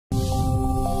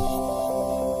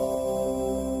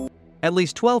At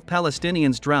least 12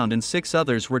 Palestinians drowned and 6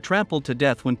 others were trampled to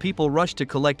death when people rushed to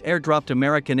collect airdropped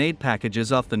American aid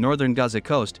packages off the northern Gaza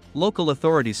coast. Local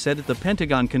authorities said that the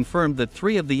Pentagon confirmed that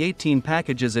 3 of the 18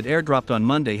 packages it airdropped on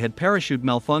Monday had parachute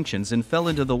malfunctions and fell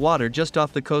into the water just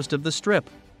off the coast of the Strip.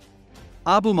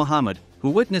 Abu Mohammad,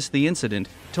 who witnessed the incident,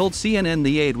 told CNN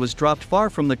the aid was dropped far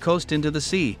from the coast into the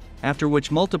sea, after which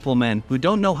multiple men who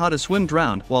don't know how to swim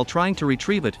drowned while trying to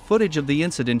retrieve it. Footage of the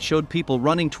incident showed people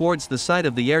running towards the site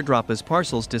of the airdrop as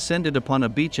parcels descended upon a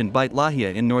beach in Beit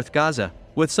Lahia in North Gaza,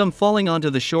 with some falling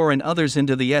onto the shore and others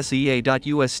into the sea.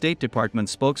 U.S. State Department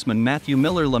spokesman Matthew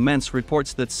Miller laments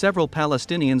reports that several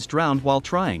Palestinians drowned while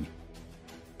trying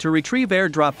to retrieve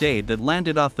airdropped aid that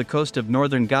landed off the coast of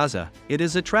northern Gaza. "It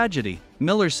is a tragedy,"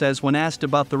 Miller says when asked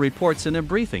about the reports in a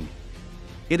briefing.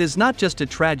 "It is not just a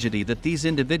tragedy that these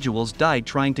individuals died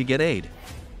trying to get aid.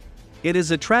 It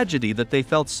is a tragedy that they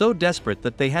felt so desperate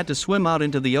that they had to swim out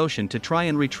into the ocean to try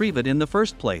and retrieve it in the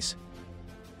first place.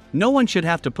 No one should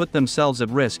have to put themselves at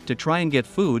risk to try and get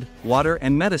food, water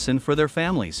and medicine for their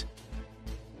families.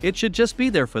 It should just be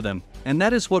there for them, and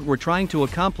that is what we're trying to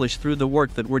accomplish through the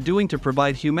work that we're doing to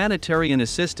provide humanitarian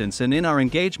assistance and in our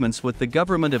engagements with the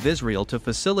government of Israel to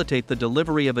facilitate the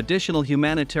delivery of additional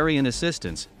humanitarian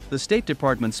assistance," the State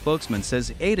Department spokesman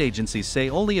says. Aid agencies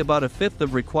say only about a fifth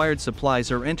of required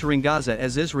supplies are entering Gaza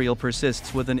as Israel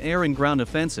persists with an air and ground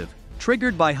offensive,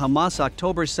 triggered by Hamas'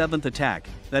 October 7 attack,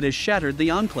 that has shattered the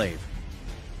enclave,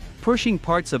 pushing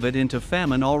parts of it into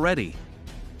famine already.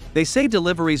 They say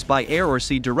deliveries by air or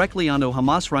sea directly onto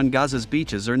Hamas-run Gaza's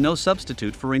beaches are no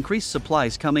substitute for increased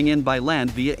supplies coming in by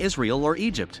land via Israel or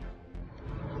Egypt.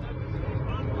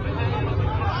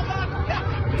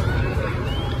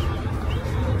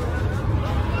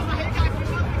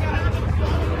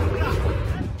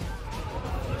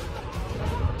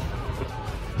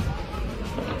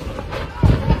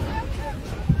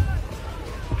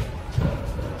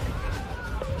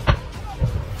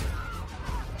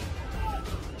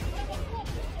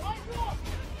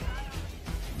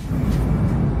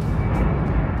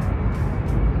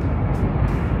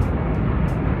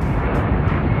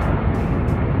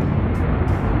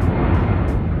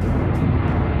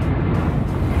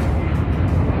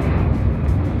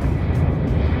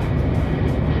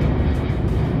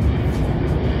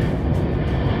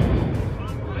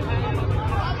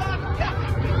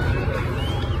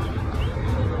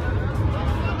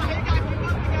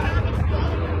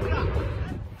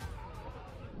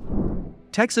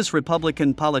 Texas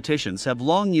Republican politicians have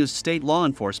long used state law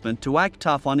enforcement to act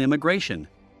tough on immigration.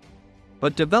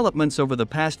 But developments over the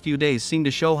past few days seem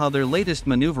to show how their latest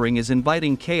maneuvering is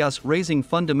inviting chaos, raising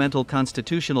fundamental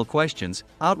constitutional questions,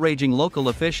 outraging local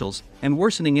officials, and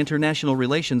worsening international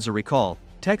relations. Recall,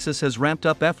 Texas has ramped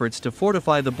up efforts to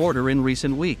fortify the border in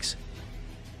recent weeks.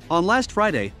 On last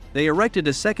Friday, they erected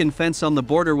a second fence on the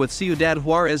border with Ciudad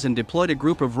Juarez and deployed a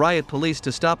group of riot police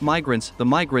to stop migrants. The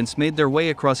migrants made their way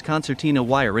across concertina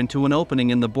wire into an opening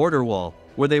in the border wall,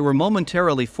 where they were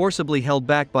momentarily forcibly held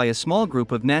back by a small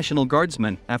group of National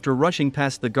Guardsmen. After rushing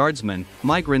past the guardsmen,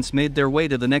 migrants made their way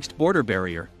to the next border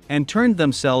barrier and turned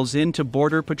themselves into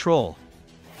Border Patrol.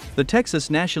 The Texas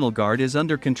National Guard is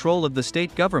under control of the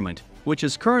state government, which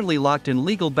is currently locked in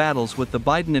legal battles with the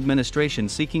Biden administration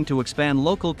seeking to expand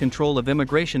local control of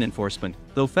immigration enforcement,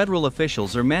 though federal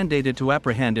officials are mandated to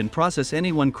apprehend and process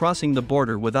anyone crossing the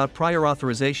border without prior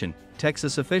authorization.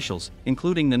 Texas officials,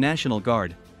 including the National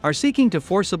Guard, are seeking to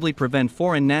forcibly prevent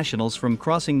foreign nationals from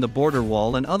crossing the border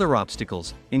wall and other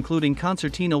obstacles, including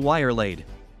concertina wire laid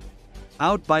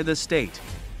out by the state.